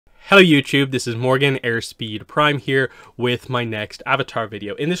Hello YouTube, this is Morgan Airspeed Prime here with my next Avatar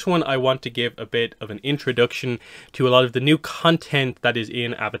video. In this one I want to give a bit of an introduction to a lot of the new content that is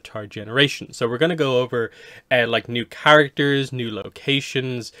in Avatar Generation. So we're going to go over like new characters, new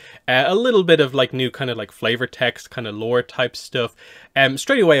locations, a little bit of like new kind of like flavor text, kind of lore type stuff.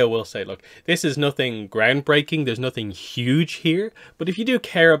 Straight away I will say, look, this is nothing groundbreaking, there's nothing huge here, but if you do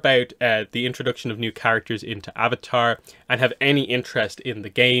care about the introduction of new characters into Avatar and have any interest in the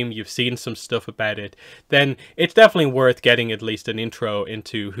game, you've seen some stuff about it, then it's definitely worth getting at least an intro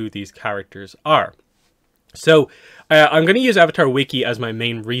into who these characters are. So I'm going to use Avatar Wiki as my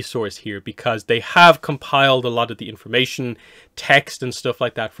main resource here because they have compiled a lot of the information, text and stuff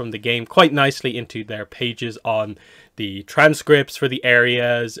like that from the game quite nicely into their pages on the transcripts for the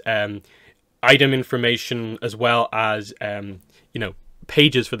areas, item information, as well as, you know,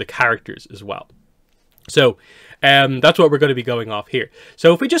 pages for the characters as well. So that's what we're going to be going off here.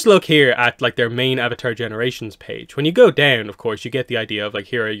 So if we just look here at like their main Avatar Generations page, when you go down, of course, you get the idea of like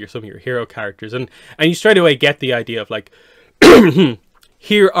here are some of your hero characters, and you straight away get the idea of like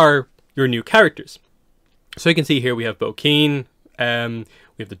here are your new characters. So you can see here we have Bokeen, we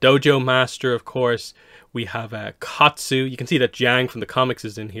have the Dojo Master, of course. We have Katsu. You can see that Jang from the comics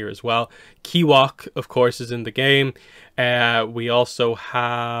is in here as well. Kiwok, of course, is in the game. We also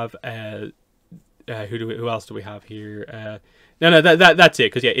have who else do we have here? That's it.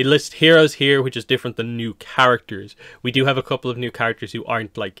 Because yeah, it lists heroes here, which is different than new characters. We do have a couple of new characters who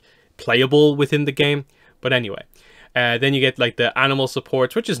aren't like playable within the game. But anyway. Then you get like the animal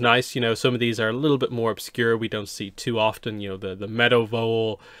supports, which is nice. You know, some of these are a little bit more obscure. We don't see too often. You know, the meadow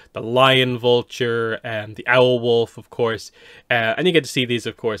vole, the lion vulture, and the owl wolf, of course. And you get to see these,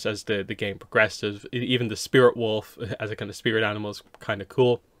 of course, as the game progresses. Even the spirit wolf as a kind of spirit animal is kind of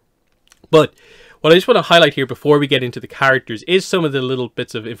cool. But what I just want to highlight here before we get into the characters is some of the little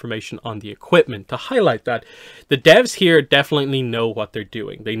bits of information on the equipment to highlight that the devs here definitely know what they're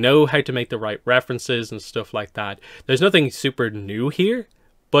doing. They know how to make the right references and stuff like that. There's nothing super new here,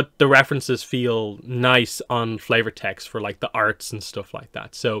 but the references feel nice on flavor text for like the arts and stuff like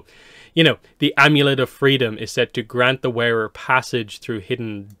that. So, you know, the Amulet of Freedom is said to grant the wearer passage through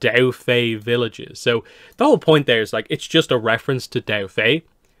hidden Dao Fei villages. So the whole point there is like it's just a reference to Dao Fei.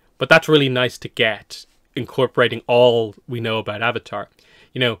 But that's really nice to get, incorporating all we know about Avatar.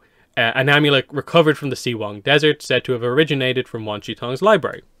 You know, an amulet recovered from the Siwang Desert, said to have originated from Wan Shi-tong's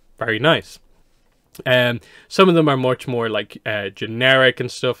library. Very nice. Some of them are much more like generic and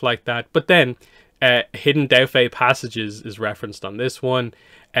stuff like that. But then, hidden Dao Fei passages is referenced on this one.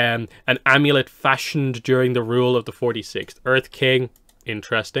 An amulet fashioned during the rule of the 46th Earth King.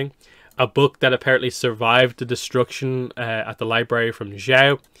 Interesting. A book that apparently survived the destruction at the library from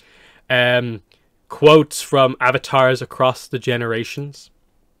Zhao. Quotes from avatars across the generations.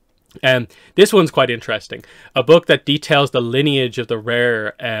 This one's quite interesting. A book that details the lineage of the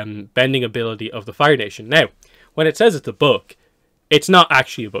rare bending ability of the Fire Nation. Now, when it says it's a book, it's not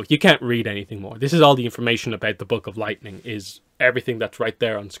actually a book. You can't read anything more. This is all the information about the Book of Lightning, is everything that's right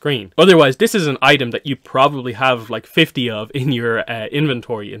there on screen. Otherwise, this is an item that you probably have like 50 of in your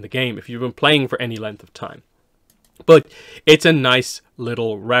inventory in the game if you've been playing for any length of time. But it's a nice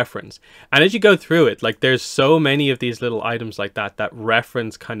little reference. And as you go through it, like there's so many of these little items like that that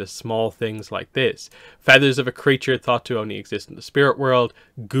reference kind of small things like this. Feathers of a creature thought to only exist in the spirit world.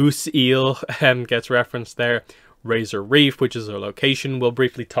 Goose eel gets referenced there. Razor Reef, which is a location we'll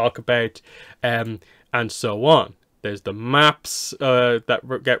briefly talk about, and so on. There's the maps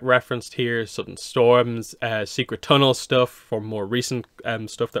that get referenced here, Sudden Storms, Secret Tunnel stuff for more recent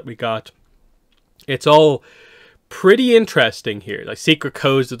stuff that we got. It's all pretty interesting here, like Secret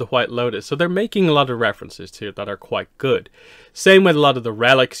Codes of the White Lotus. So they're making a lot of references to it that are quite good. Same with a lot of the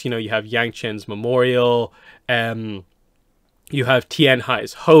relics. You know, you have Yang Chen's Memorial, you have Tien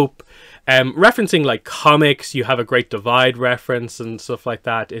Hai's Hope. Referencing like comics, you have a Great Divide reference and stuff like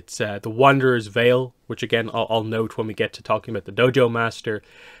that. It's the Wanderer's Veil, which again I'll note when we get to talking about the Dojo Master.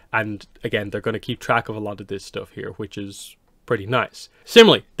 And again, they're going to keep track of a lot of this stuff here, which is pretty nice.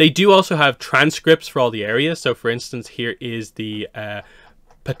 Similarly, they do also have transcripts for all the areas. So for instance, here is the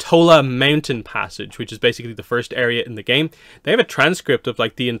Patola Mountain Passage, which is basically the first area in the game. They have a transcript of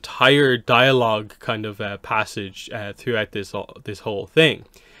like the entire dialogue kind of passage throughout this whole thing.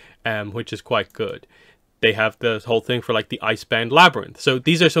 Which is quite good. They have the whole thing for like the Icebound Labyrinth. So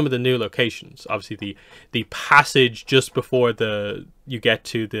these are some of the new locations. Obviously the passage just before you get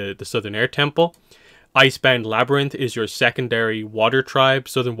to the Southern Air Temple. Icebound Labyrinth is your secondary Water Tribe,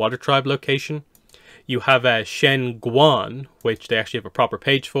 Southern Water Tribe location. you have Shen Guan, which they actually have a proper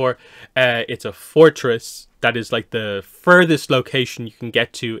page for. It's a fortress that is like the furthest location you can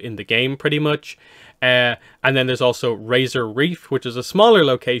get to in the game, pretty much. And then there's also Razor Reef, which is a smaller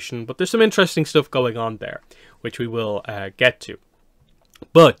location, but there's some interesting stuff going on there, which we will get to.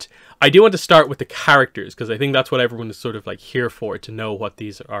 But I do want to start with the characters, because I think that's what everyone is sort of like here for, to know what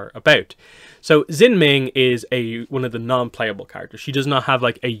these are about. So Xinming is one of the non-playable characters. She does not have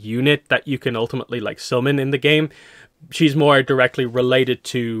like a unit that you can ultimately like summon in the game. She's more directly related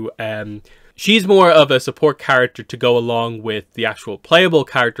to she's more of a support character to go along with the actual playable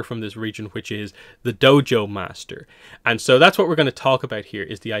character from this region, which is the Dojo Master. And so that's what we're going to talk about here,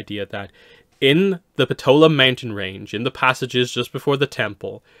 is the idea that in the ATLA mountain range, in the passages just before the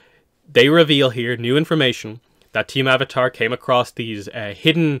temple, they reveal here new information that Team Avatar came across these a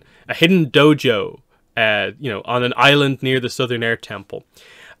hidden dojo, on an island near the Southern Air Temple,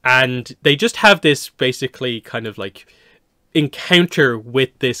 and they just have this basically kind of like encounter with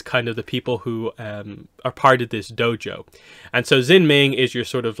this kind of the people who are part of this dojo. And so Xinming is your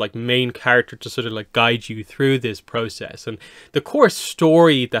sort of like main character to sort of like guide you through this process. And the core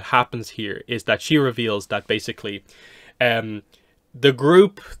story that happens here is that she reveals that basically the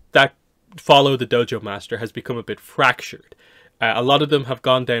group that follow the Dojo Master has become a bit fractured. A lot of them have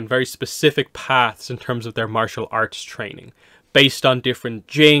gone down very specific paths in terms of their martial arts training, based on different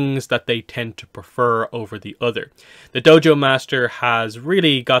jings that they tend to prefer over the other. The Dojo Master has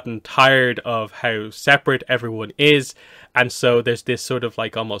really gotten tired of how separate everyone is, and so there's this sort of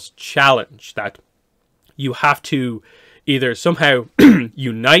like almost challenge that you have to either somehow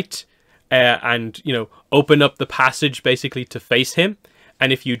unite and, open up the passage basically to face him.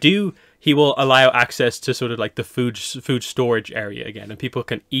 And if you do, he will allow access to sort of like the food storage area again, and people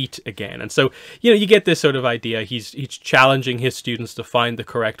can eat again. And so, you get this sort of idea. He's challenging his students to find the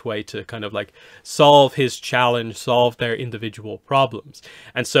correct way to kind of like solve his challenge, solve their individual problems.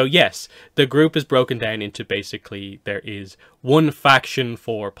 And so, yes, the group is broken down into basically there is one faction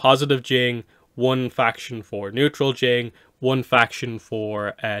for positive Jing, one faction for neutral Jing, one faction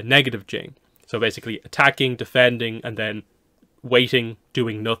for negative Jing. So basically attacking, defending, and then waiting,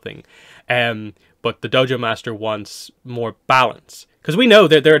 doing nothing. But the Dojo Master wants more balance, because we know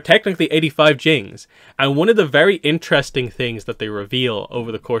that there are technically 85 Jings, and one of the very interesting things that they reveal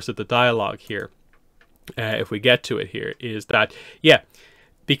over the course of the dialogue here, if we get to it here, is that,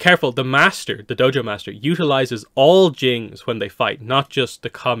 be careful, the Dojo Master utilizes all Jings when they fight, not just the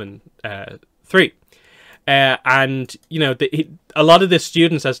common 3. And, a lot of the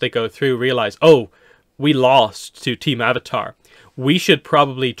students as they go through realize, oh, we lost to Team Avatar. We should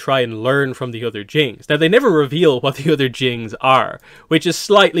probably try and learn from the other Jings. Now, they never reveal what the other Jings are, which is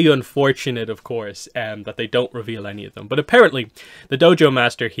slightly unfortunate, of course, that they don't reveal any of them. But apparently, the Dojo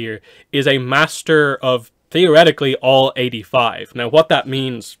Master here is a master of, theoretically, all 85. Now, what that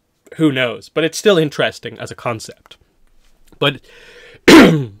means, who knows? But it's still interesting as a concept. But,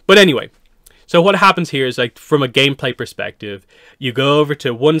 but anyway, so what happens here is, like, from a gameplay perspective, you go over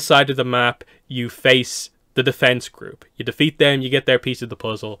to one side of the map, you face the defense group. You defeat them, you get their piece of the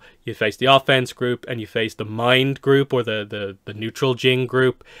puzzle. You face the offense group, and you face the mind group, or the neutral Jing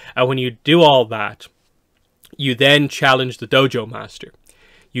group. And when you do all that, you then challenge the Dojo Master.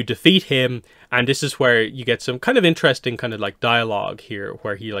 You defeat him, and this is where you get some kind of interesting kind of like dialogue here,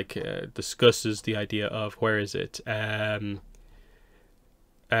 where he like discusses the idea of, where is it?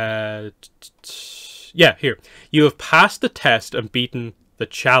 Here. You have passed the test and beaten the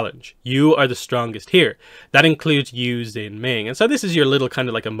challenge. You are the strongest here. That includes you, Xinming. And so this is your little kind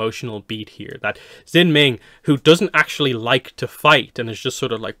of like emotional beat here, that Xinming, who doesn't actually like to fight and is just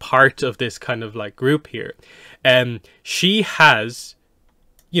sort of like part of this kind of like group here, she has,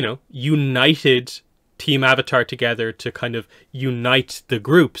 united Team Avatar together to kind of unite the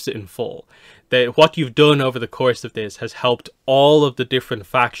groups in full. That what you've done over the course of this has helped all of the different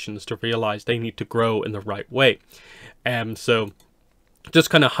factions to realize they need to grow in the right way. So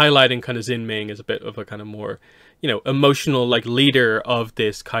just kind of highlighting kind of Xinming as a bit of a kind of more, emotional like leader of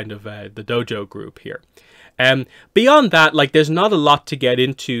this kind of the dojo group here. Beyond that, like, there's not a lot to get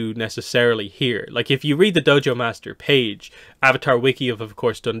into necessarily here. Like, if you read the Dojo Master page, Avatar Wiki have, of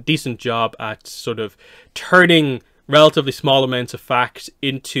course, done a decent job at sort of turning relatively small amounts of facts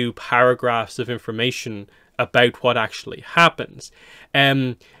into paragraphs of information about what actually happens.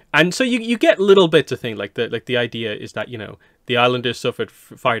 And so you get little bits of things like the idea is that, the islanders suffered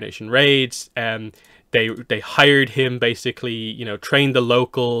Fire Nation raids, and they hired him basically, train the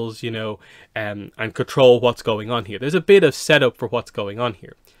locals, and control what's going on here. There's a bit of setup for what's going on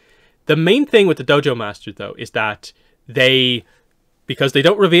here. The main thing with the Dojo Master, though, is that they because they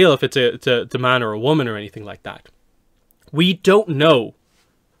don't reveal if it's a man or a woman or anything like that. We don't know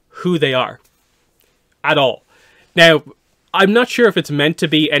who they are at all. Now, I'm not sure if it's meant to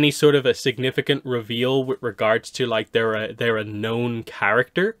be any sort of a significant reveal with regards to like they're a known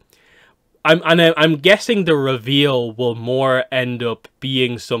character. I'm guessing the reveal will more end up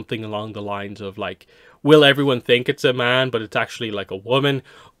being something along the lines of like, will everyone think it's a man but it's actually like a woman,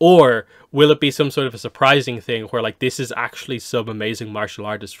 or will it be some sort of a surprising thing where like this is actually some amazing martial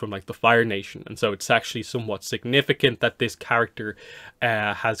artist from like the Fire Nation, and so it's actually somewhat significant that this character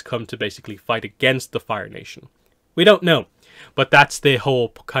has come to basically fight against the Fire Nation. We don't know. But that's the whole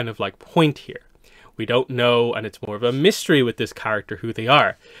kind of like point here. We don't know, and it's more of a mystery with this character who they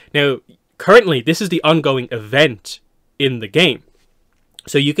are. Now, currently, this is the ongoing event in the game.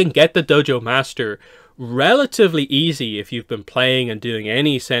 So you can get the Dojo Master relatively easy if you've been playing and doing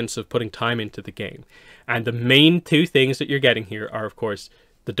any sense of putting time into the game. And the main two things that you're getting here are, of course,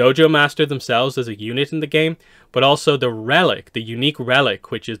 the Dojo Master themselves as a unit in the game, but also the relic, the unique relic,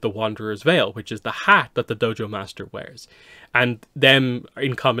 which is the Wanderer's Veil, which is the hat that the Dojo Master wears. And them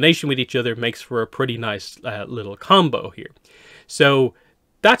in combination with each other makes for a pretty nice little combo here. So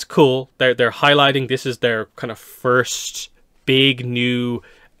that's cool. They're highlighting this is their kind of first big new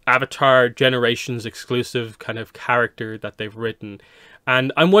Avatar Generations exclusive kind of character that they've written.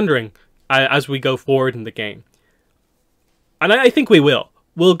 And I'm wondering, as we go forward in the game, and I think we will.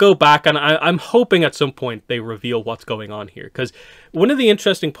 We'll go back, and I'm hoping at some point they reveal what's going on here. Because one of the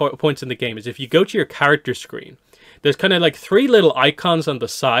interesting points in the game is if you go to your character screen, there's kind of like 3 little icons on the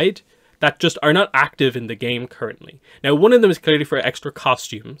side that just are not active in the game currently. Now, one of them is clearly for extra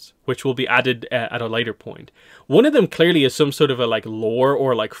costumes, which will be added at a later point. One of them clearly is some sort of a like lore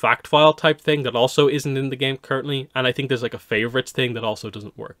or like fact file type thing that also isn't in the game currently. And I think there's like a favorites thing that also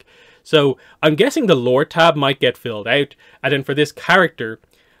doesn't work. So I'm guessing the lore tab might get filled out. And then for this character,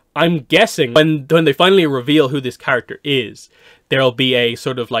 I'm guessing when they finally reveal who this character is, there'll be a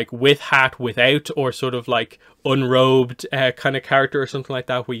sort of like with hat, without, or sort of like unrobed kind of character or something like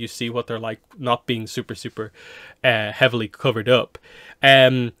that, where you see what they're like not being super heavily covered up.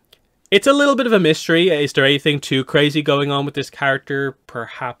 It's a little bit of a mystery. Is there anything too crazy going on with this character?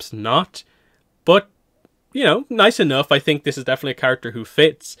 Perhaps not. But, you know, nice enough. I think this is definitely a character who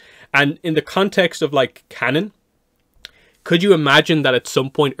fits. And in the context of like canon, could you imagine that at some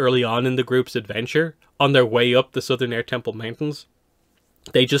point early on in the group's adventure, on their way up the Southern Air Temple Mountains,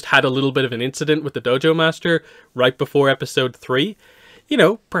 they just had a little bit of an incident with the Dojo Master right before episode 3? You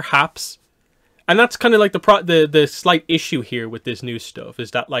know, perhaps. And that's kind of like the slight issue here with this new stuff,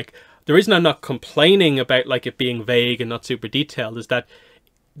 is that like the reason I'm not complaining about like it being vague and not super detailed is that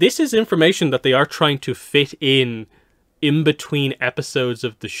this is information that they are trying to fit in between episodes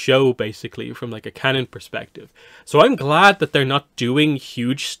of the show, basically, from like a canon perspective. So I'm glad that they're not doing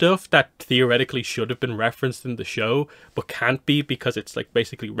huge stuff that theoretically should have been referenced in the show but can't be because it's like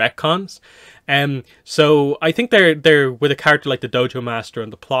basically retcons. So I think they're with a character like the Dojo Master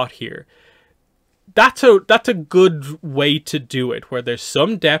and the plot here, that's a good way to do it, where there's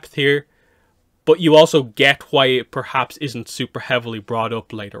some depth here, but you also get why it perhaps isn't super heavily brought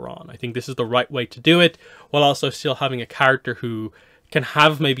up later on. I think this is the right way to do it, while also still having a character who can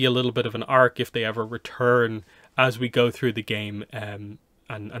have maybe a little bit of an arc if they ever return as we go through the game, and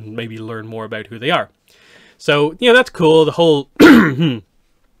maybe learn more about who they are. So, you know, that's cool. The whole the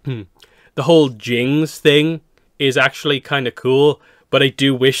whole Jings thing is actually kind of cool, but I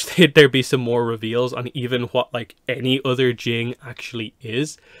do wish that there'd be some more reveals on even what like any other Jing actually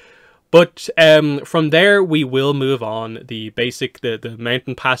is. But from there, we will move on. The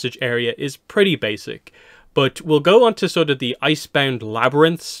mountain passage area is pretty basic. But we'll go on to sort of the Icebound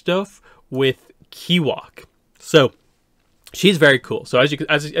Labyrinth stuff with Kiwok. So, she's very cool. So, as you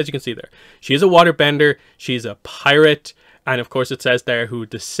can see there, she is a waterbender. She's a pirate. And of course, it says there, who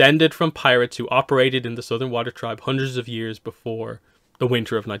descended from pirates who operated in the Southern Water Tribe hundreds of years before the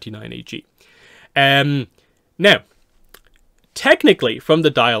winter of 99 AG. Now, technically, from the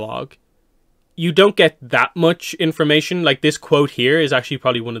dialogue, you don't get that much information. Like this quote here is actually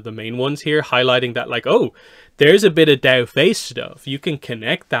probably one of the main ones here, highlighting that like, oh, there's a bit of Dao Face stuff. You can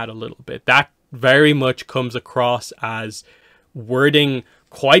connect that a little bit. That very much comes across as wording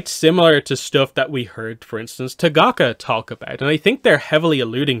quite similar to stuff that we heard, for instance, Tagaka talk about. And I think they're heavily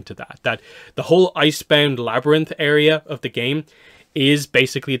alluding to that the whole Icebound Labyrinth area of the game is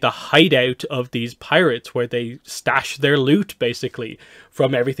basically the hideout of these pirates, where they stash their loot, basically,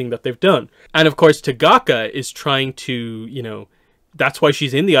 from everything that they've done. And of course, Tagaka is trying to, you know, that's why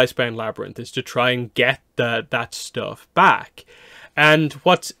she's in the Icebound Labyrinth, is to try and get that stuff back. And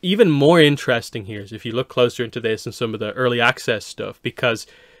what's even more interesting here is if you look closer into this and some of the early access stuff, because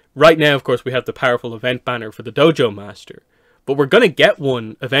right now, of course, we have the powerful event banner for the Dojo Master, but we're going to get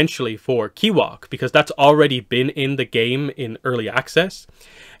one eventually for Kiwok, because that's already been in the game in early access.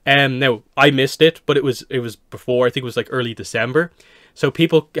 Now, I missed it, but it was before, I think it was like early December. So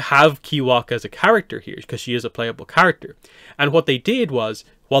people have Kiwok as a character here, because she is a playable character. And what they did was,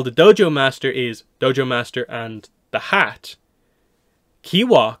 while the Dojo Master is Dojo Master and the hat,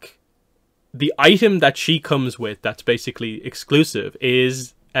 Kiwok, the item that she comes with that's basically exclusive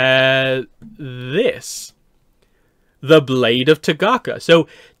is this. The Blade of Tagaka. So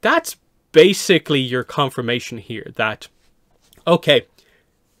that's basically your confirmation here that, okay,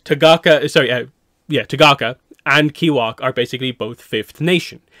 Tagaka and Kiwok are basically both Fifth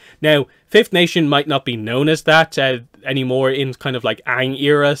Nation. Now, Fifth Nation might not be known as that anymore in kind of like Aang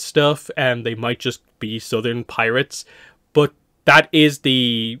era stuff, and they might just be Southern pirates, but that is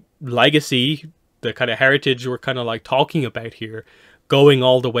the legacy, the kind of heritage we're kind of like talking about here, going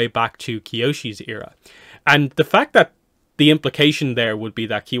all the way back to Kyoshi's era. And the fact that the implication there would be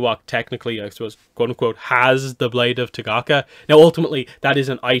that Kiwok technically, I suppose, quote unquote, has the Blade of Tagaka. Now, ultimately, that is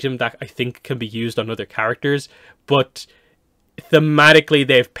an item that I think can be used on other characters, but thematically,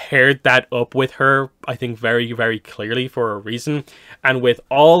 they've paired that up with her, I think, very, very clearly for a reason. And with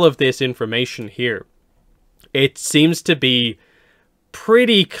all of this information here, it seems to be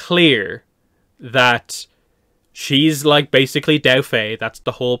pretty clear that she's like basically Dao Fei. That's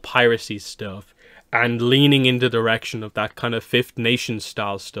the whole piracy stuff, and leaning in the direction of that kind of Fifth Nation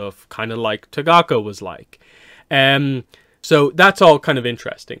style stuff, kind of like Tagaka was like. So that's all kind of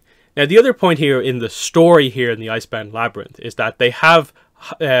interesting. Now, the other point here in the story here in the Icebound Labyrinth is that they have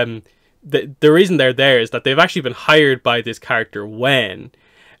the reason they're there is that they've actually been hired by this character Wen,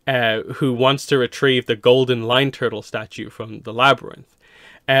 who wants to retrieve the golden line turtle statue from the labyrinth.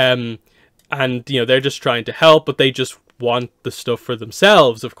 And, you know, they're just trying to help, but they just want the stuff for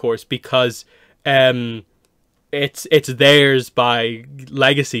themselves, of course, because it's theirs by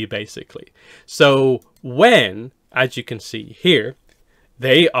legacy, basically. So when, as you can see here,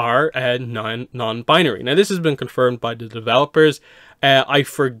 they are non-binary. Now, this has been confirmed by the developers. I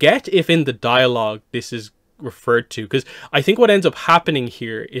forget if in the dialogue this is referred to, because I think what ends up happening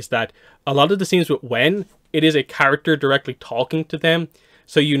here is that a lot of the scenes with Wen, it is a character directly talking to them,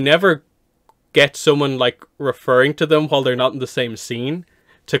 so you never get someone like referring to them while they're not in the same scene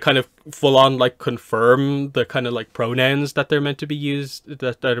to kind of full on like confirm the kind of like pronouns that they're meant to be used,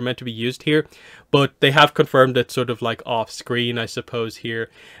 that are meant to be used here. But they have confirmed it sort of like off screen, I suppose, here.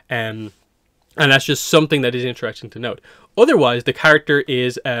 And that's just something that is interesting to note. Otherwise, the character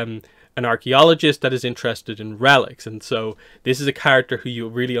is an archaeologist that is interested in relics. And so this is a character who you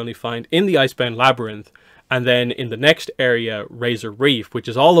really only find in the Icebound Labyrinth, and then in the next area, Razor Reef, which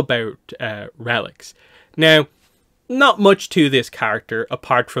is all about relics. Now, not much to this character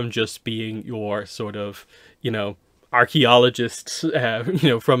apart from just being your sort of, you know, archaeologist, you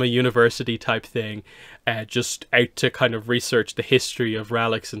know, from a university type thing, just out to kind of research the history of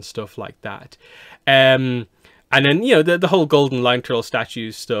relics and stuff like that. And then, you know, the whole golden line turtle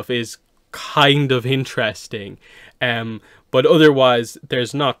statue stuff is kind of interesting, but otherwise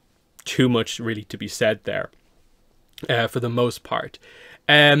there's not too much really to be said there, for the most part.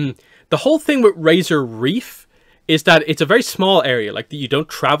 The whole thing with Razor Reef is that it's a very small area, like you don't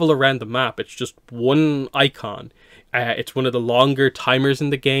travel around the map, it's just one icon. It's one of the longer timers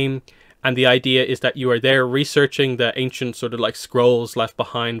in the game, and the idea is that you are there researching the ancient sort of like scrolls left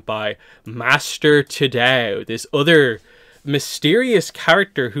behind by Master Tadao, this other mysterious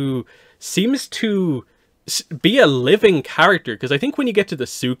character who seems to be a living character, because I think when you get to the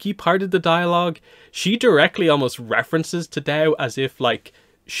Suki part of the dialogue, she directly almost references Tadao as if like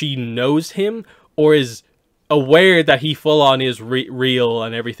she knows him or is aware that he full on is real,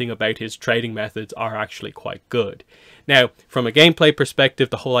 and everything about his trading methods are actually quite good. Now, from a gameplay perspective,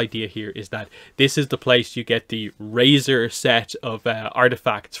 the whole idea here is that this is the place you get the Razor set of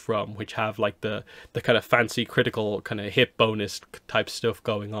artifacts from, which have like the kind of fancy critical kind of hit bonus type stuff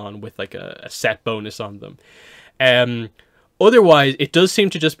going on with like a set bonus on them. Otherwise, it does seem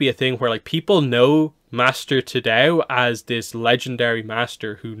to just be a thing where like people know Master Tadao as this legendary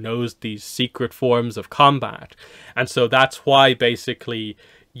master who knows these secret forms of combat. And so that's why basically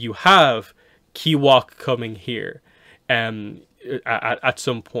you have Kiwok coming here at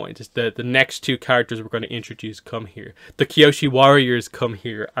some point. It's the next two characters we're going to introduce come here. The Kyoshi Warriors come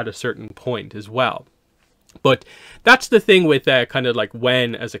here at a certain point as well. But that's the thing with kind of like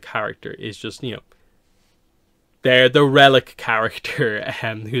Wen as a character, is just, you know, they're the relic character,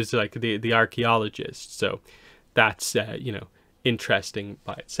 who's like the archaeologist. So that's, you know, interesting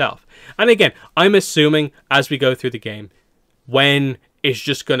by itself. And again, I'm assuming as we go through the game, Wen is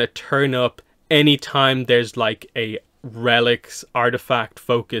just going to turn up anytime there's like a relics artifact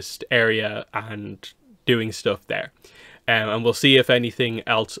focused area and doing stuff there. And we'll see if anything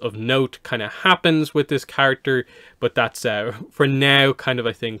else of note kind of happens with this character, but that's for now kind of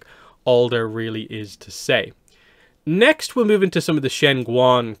I think all there really is to say. Next, we'll move into some of the Shen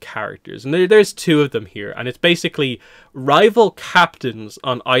Guan characters, and there's two of them here, and it's basically rival captains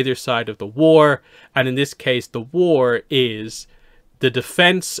on either side of the war, and in this case, the war is the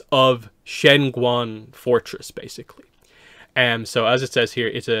defense of Shen Guan Fortress, basically. So as it says here,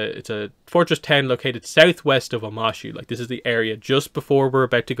 it's a fortress town located southwest of Omashu. Like, this is the area just before we're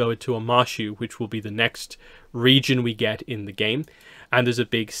about to go into Omashu, which will be the next region we get in the game. And there's a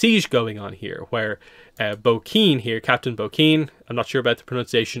big siege going on here, where Bokin here, Captain Bokin, I'm not sure about the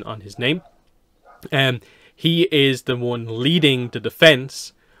pronunciation on his name, he is the one leading the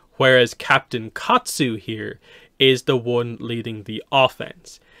defense, whereas Captain Katsu here is the one leading the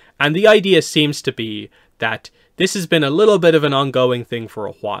offense. And the idea seems to be that this has been a little bit of an ongoing thing for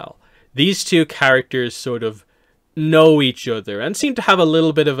a while. These two characters sort of know each other and seem to have a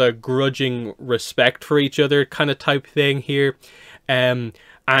little bit of a grudging respect for each other kind of type thing here.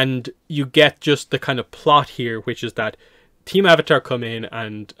 And you get just the kind of plot here, which is that Team Avatar come in,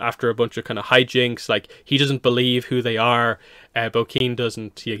 and after a bunch of kind of hijinks, like, he doesn't believe who they are. Bokin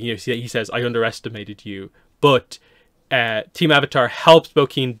doesn't. He says, "I underestimated you." But Team Avatar helps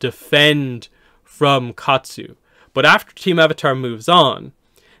Bokin defend from Katsu. But after Team Avatar moves on,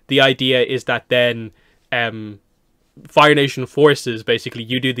 the idea is that then Fire Nation forces, basically,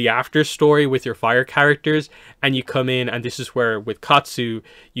 you do the after story with your fire characters, and you come in, and this is where with Katsu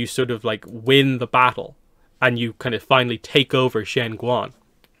you sort of like win the battle and you kind of finally take over Shen Guan.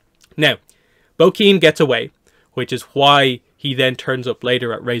 Now, Bokin gets away, which is why he then turns up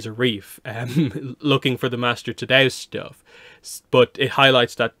later at Razor Reef looking for the Master Tadao stuff. But it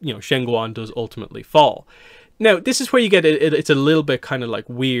highlights that, you know, Shen Guan does ultimately fall. Now, this is where you get it's a little bit kind of like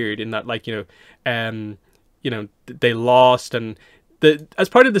weird in that, like, you know, they lost, and as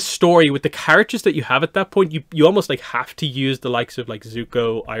part of the story with the characters that you have at that point, you almost like have to use the likes of like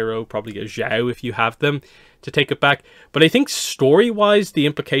Zuko, Iroh, probably a Zhao if you have them, to take it back. But I think story-wise, the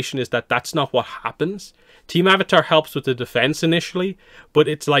implication is that that's not what happens. Team Avatar helps with the defense initially, but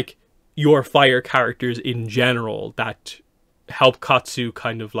it's like your fire characters in general that help Katsu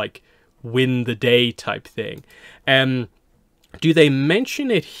kind of like win the day type thing. Do they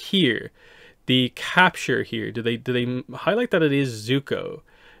mention it here? The capture here, do they highlight that it is Zuko?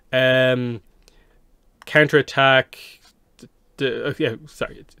 Counterattack. Yeah,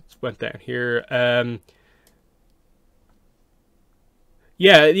 sorry, it went down here.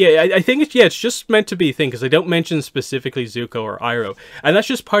 Yeah, I think it's just meant to be a thing, because they don't mention specifically Zuko or Iroh, and that's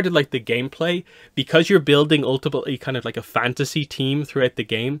just part of like the gameplay, because you're building ultimately kind of like a fantasy team throughout the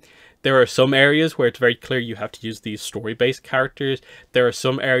game. There are some areas where it's very clear you have to use these story-based characters. There are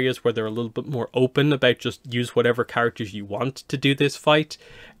some areas where they're a little bit more open about just use whatever characters you want to do this fight.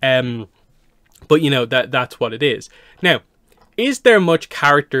 But you know, that's what it is. Now, is there much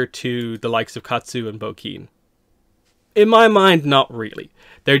character to the likes of Katsu and Bokin? In my mind, not really.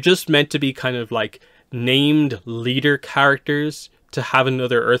 They're just meant to be kind of like named leader characters, to have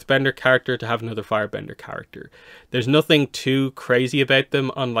another earthbender character, to have another firebender character. There's nothing too crazy about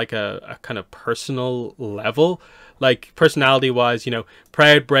them on like a kind of personal level. Like personality wise, you know,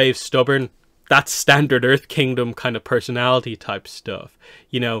 proud, brave, stubborn, that's standard Earth Kingdom kind of personality type stuff.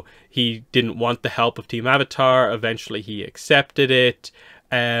 You know, he didn't want the help of Team Avatar, eventually he accepted it.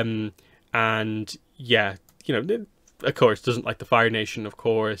 And yeah, you know, of course, doesn't like the Fire Nation, of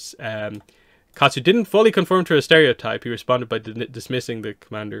course. Katsu didn't fully conform to a stereotype. He responded by dismissing the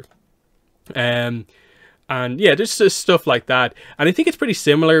commander. And yeah, there's just stuff like that. And I think it's pretty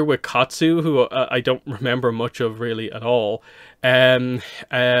similar with Katsu, who I don't remember much of really at all. Yeah,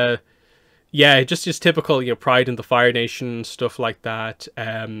 just typical, you know, pride in the Fire Nation, stuff like that.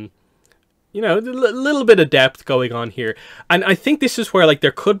 You know, a little bit of depth going on here. And I think this is where, like,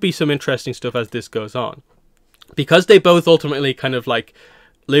 there could be some interesting stuff as this goes on. Because they both ultimately kind of, like,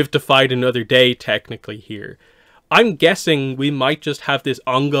 live to fight another day, technically, here. I'm guessing we might just have this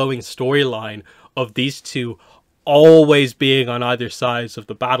ongoing storyline of these two always being on either sides of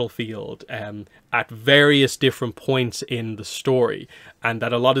the battlefield at various different points in the story, and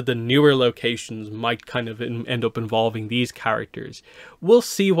that a lot of the newer locations might kind of end up involving these characters. We'll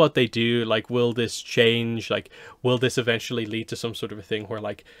see what they do. Like, will this change? Like, will this eventually lead to some sort of a thing where,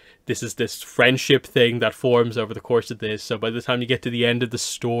 like, this is this friendship thing that forms over the course of this, so by the time you get to the end of the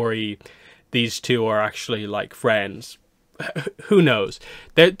story, these two are actually like friends? who knows?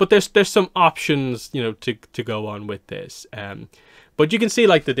 But there's some options, you know, to go on with this. But you can see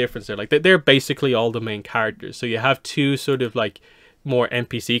like the difference there. Like they're basically all the main characters. So you have two sort of like more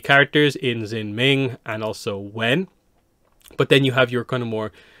NPC characters in Xin Ming and also Wen. But then you have your kind of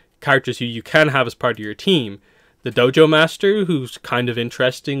more characters who you can have as part of your team. The Dojo Master, who's kind of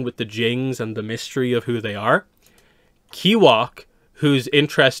interesting with the Jings and the mystery of who they are. Kiwok, who's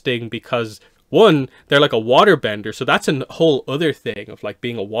interesting because, one, they're like a waterbender, so that's a whole other thing of like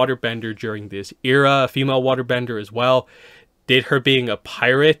being a waterbender during this era, a female waterbender as well. Did her being a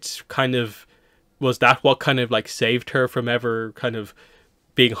pirate kind of, was that what kind of like saved her from ever kind of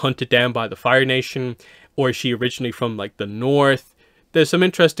being hunted down by the Fire Nation? Or is she originally from like the north? There's some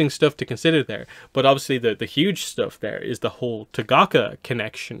interesting stuff to consider there. But obviously the huge stuff there is the whole Tagaka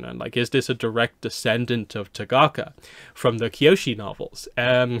connection. And like, is this a direct descendant of Tagaka from the Kyoshi novels?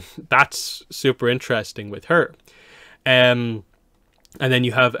 That's super interesting with her. And then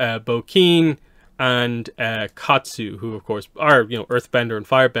you have Bokin and Katsu, who of course are, you know, earthbender and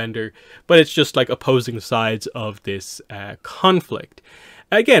firebender, but it's just like opposing sides of this conflict.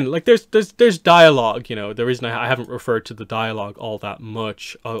 Again, like there's dialogue, you know. The reason I haven't referred to the dialogue all that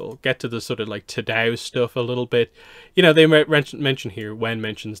much, I'll get to the sort of like Tadao stuff a little bit. You know, they mention here, Wen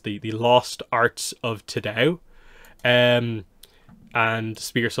mentions the lost arts of Tadao, and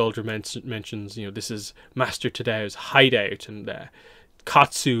Spear Soldier mentions, you know, this is Master Tadao's hideout, and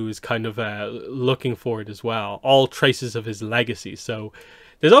Katsu is kind of looking for it as well. All traces of his legacy. So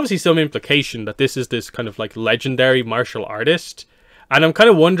there's obviously some implication that this is this kind of like legendary martial artist. And I'm kind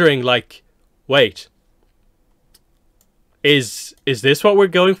of wondering, like, wait, is this what we're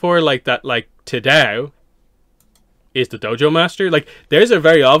going for? Like that, like Tadao is the dojo master? Like, there's a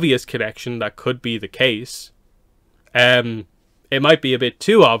very obvious connection that could be the case. It might be a bit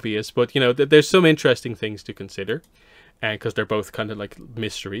too obvious, but you know, there's some interesting things to consider, because they're both kind of like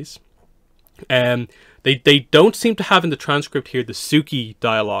mysteries. They don't seem to have in the transcript here the Suki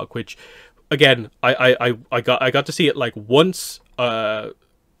dialogue, which, again, I got to see it like once. And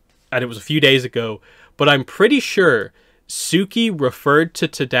it was a few days ago, but I'm pretty sure Suki referred to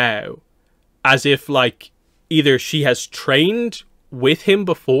Tadao as if like either she has trained with him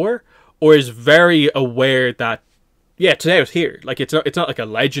before or is very aware that, yeah, Tadao's here. Like it's not like a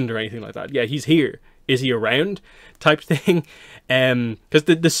legend or anything like that. Yeah, he's here. Is he around? Type thing. Because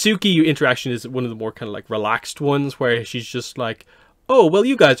the Suki interaction is one of the more kind of like relaxed ones where she's just like, oh, well,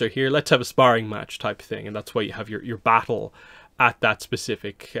 you guys are here. Let's have a sparring match type thing. And that's why you have your battle at that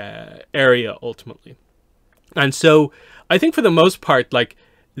specific area ultimately. And so I think for the most part, like,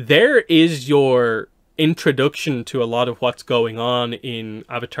 there is your introduction to a lot of what's going on in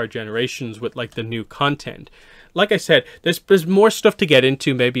Avatar Generations with like the new content. Like I said, there's more stuff to get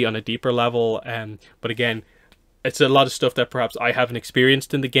into maybe on a deeper level, but again, it's a lot of stuff that perhaps I haven't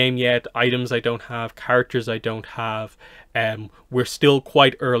experienced in the game yet. Items I don't have, characters I don't have. We're still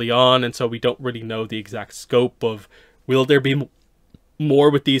quite early on, and so we don't really know the exact scope of, will there be more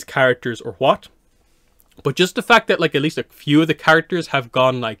with these characters or what? But just the fact that like at least a few of the characters have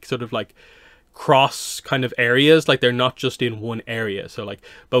gone like sort of like cross kind of areas, like they're not just in one area. So like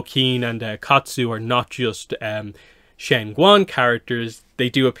Bokin and Katsu are not just Shen Guan characters, they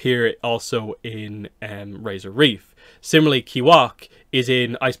do appear also in Razor Reef. Similarly, Kiwok is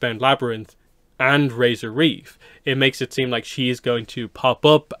in Icebound Labyrinth and Razor Reef. It makes it seem like she is going to pop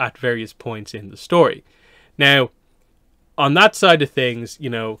up at various points in the story. Now, on that side of things, you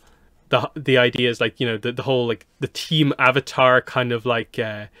know, the idea is like, you know, the whole like the team Avatar kind of like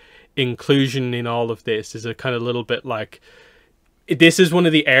inclusion in all of this is a kind of little bit like, this is one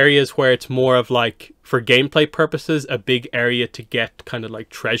of the areas where it's more of like, for gameplay purposes, a big area to get kind of like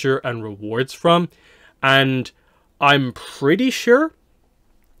treasure and rewards from. And I'm pretty sure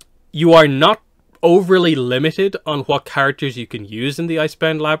you are not overly limited on what characters you can use in the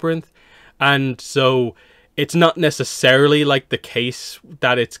Icebound Labyrinth. And so it's not necessarily like the case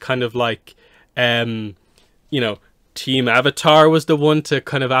that it's kind of like, you know, Team Avatar was the one to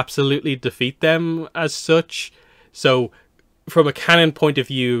kind of absolutely defeat them as such. So from a canon point of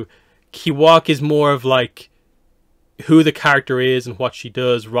view, Kiwok is more of like who the character is and what she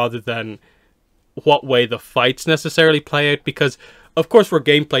does rather than what way the fights necessarily play out. Because, of course, for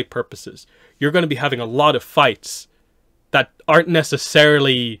gameplay purposes, you're going to be having a lot of fights that aren't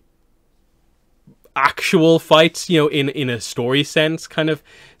necessarily actual fights, you know, in a story sense, kind of.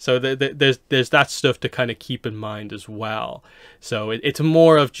 So there's that stuff to kind of keep in mind as well. So it's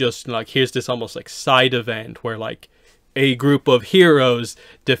more of just like, here's this almost like side event where like a group of heroes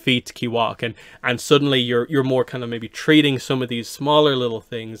defeats Kiwok, and suddenly you're more kind of maybe treating some of these smaller little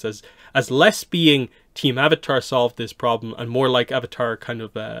things as less being Team Avatar solved this problem, and more like Avatar kind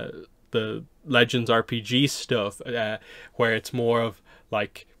of the Legends RPG stuff, where it's more of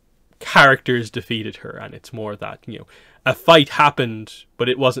like characters defeated her, and it's more that, you know, a fight happened, but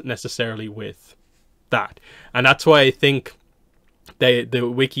it wasn't necessarily with that. And that's why I think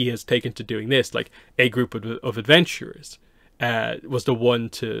the wiki has taken to doing this, like a group of adventurers was the one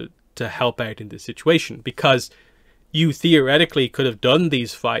to help out in this situation, because you theoretically could have done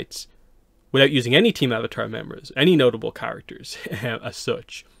these fights without using any Team Avatar members, any notable characters as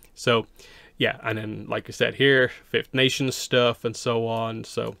such. So yeah, and then like I said here, Fifth Nation stuff and so on.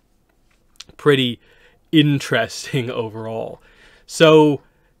 So pretty interesting overall. So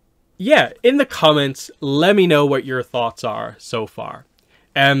yeah, in the comments, let me know what your thoughts are so far.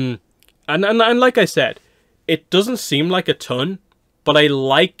 And like I said, it doesn't seem like a ton, but I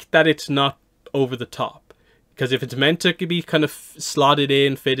like that it's not over the top. Because if it's meant to be kind of slotted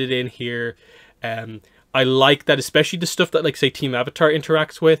in, fitted in here, I like that, especially the stuff that, like, say, Team Avatar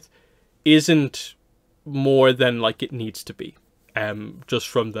interacts with, isn't more than like it needs to be. Just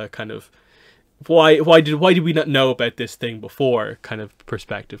from the kind of why did we not know about this thing before kind of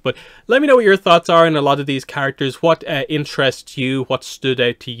perspective. But let me know what your thoughts are on a lot of these characters. What interests you? What stood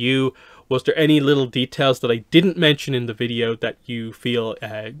out to you? Was there any little details that I didn't mention in the video that you feel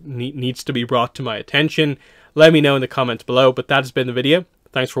needs to be brought to my attention? Let me know in the comments below. But that has been the video.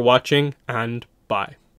 Thanks for watching, and bye.